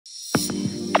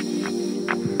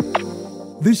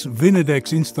This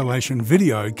Vinidex installation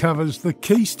video covers the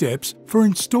key steps for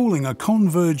installing a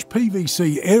Converge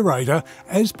PVC aerator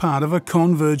as part of a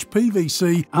Converge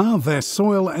PVC RVAS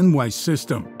soil and waste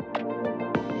system.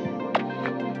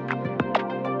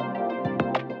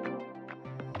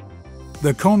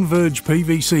 The Converge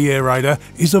PVC aerator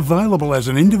is available as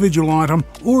an individual item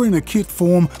or in a kit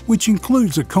form, which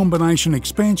includes a combination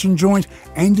expansion joint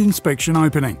and inspection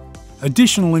opening.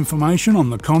 Additional information on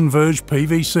the Converge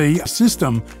PVC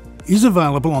system is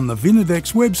available on the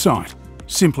Vinidex website.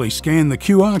 Simply scan the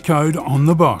QR code on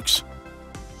the box.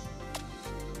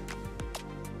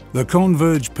 The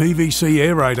Converge PVC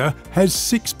aerator has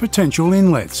 6 potential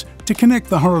inlets to connect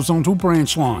the horizontal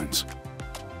branch lines.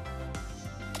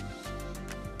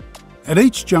 At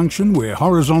each junction where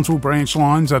horizontal branch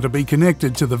lines are to be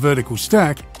connected to the vertical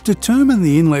stack, determine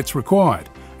the inlets required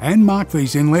and mark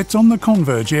these inlets on the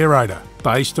Converge aerator.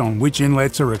 Based on which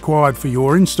inlets are required for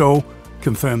your install,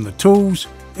 confirm the tools,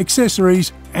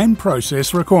 accessories and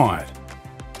process required.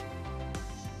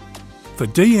 For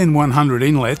DN100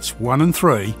 inlets 1 and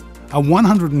 3, a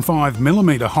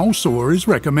 105mm hole saw is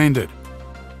recommended.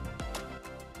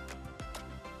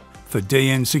 For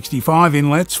DN65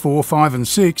 inlets 4, 5 and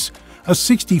 6, a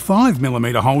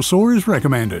 65mm hole saw is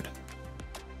recommended.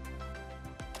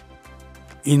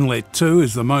 Inlet 2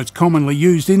 is the most commonly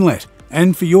used inlet,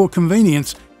 and for your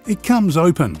convenience, it comes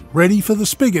open, ready for the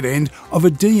spigot end of a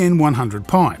DN100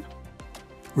 pipe.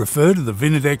 Refer to the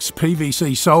Vinidex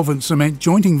PVC solvent cement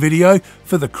jointing video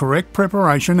for the correct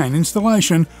preparation and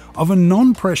installation of a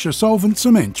non-pressure solvent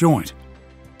cement joint.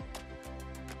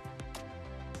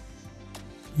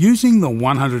 Using the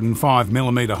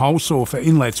 105mm hole saw for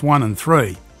inlets 1 and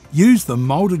 3, use the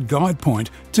moulded guide point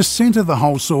to centre the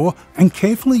hole saw and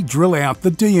carefully drill out the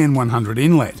DN100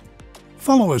 inlet.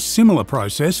 Follow a similar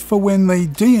process for when the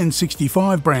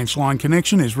DN65 branch line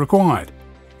connection is required,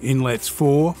 inlets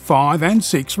 4, 5 and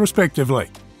 6 respectively,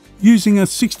 using a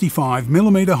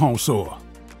 65mm hole saw.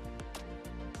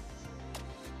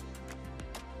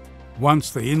 Once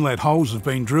the inlet holes have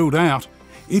been drilled out,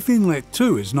 if inlet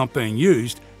 2 is not being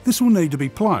used, this will need to be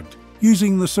plugged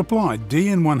using the supplied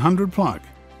DN100 plug.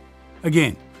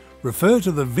 Again, refer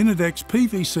to the Vinidex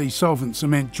PVC solvent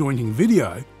cement jointing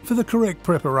video for the correct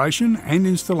preparation and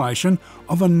installation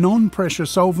of a non-pressure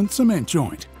solvent cement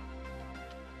joint.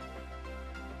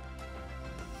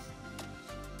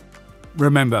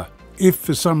 Remember, if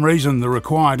for some reason the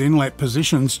required inlet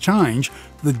positions change,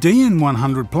 the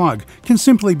DN100 plug can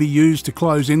simply be used to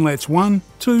close inlets 1,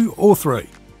 2 or 3.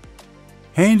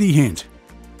 Handy hint: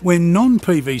 when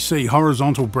non-PVC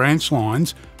horizontal branch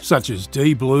lines, such as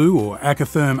D-Blue or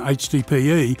Acatherm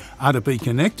HDPE, are to be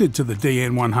connected to the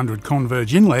DN100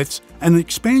 Converge inlets, an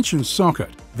expansion socket,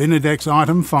 Vinidex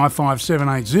item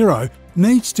 55780,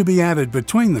 needs to be added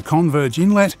between the Converge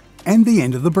inlet and the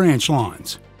end of the branch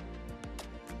lines.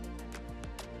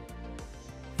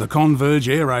 The Converge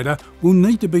aerator will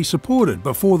need to be supported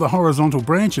before the horizontal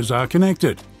branches are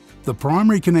connected. The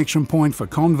primary connection point for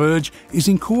Converge is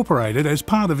incorporated as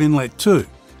part of inlet 2.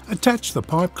 Attach the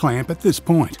pipe clamp at this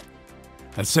point.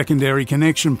 A secondary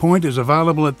connection point is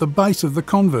available at the base of the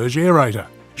Converge aerator,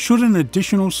 should an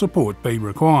additional support be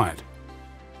required.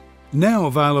 Now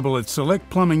available at select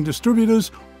plumbing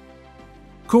distributors.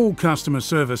 Call customer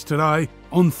service today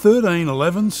on 13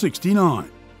 11 69.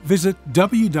 Visit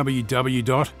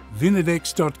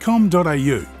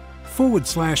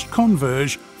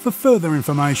www.vinidex.com.au/Converge for further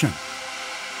information.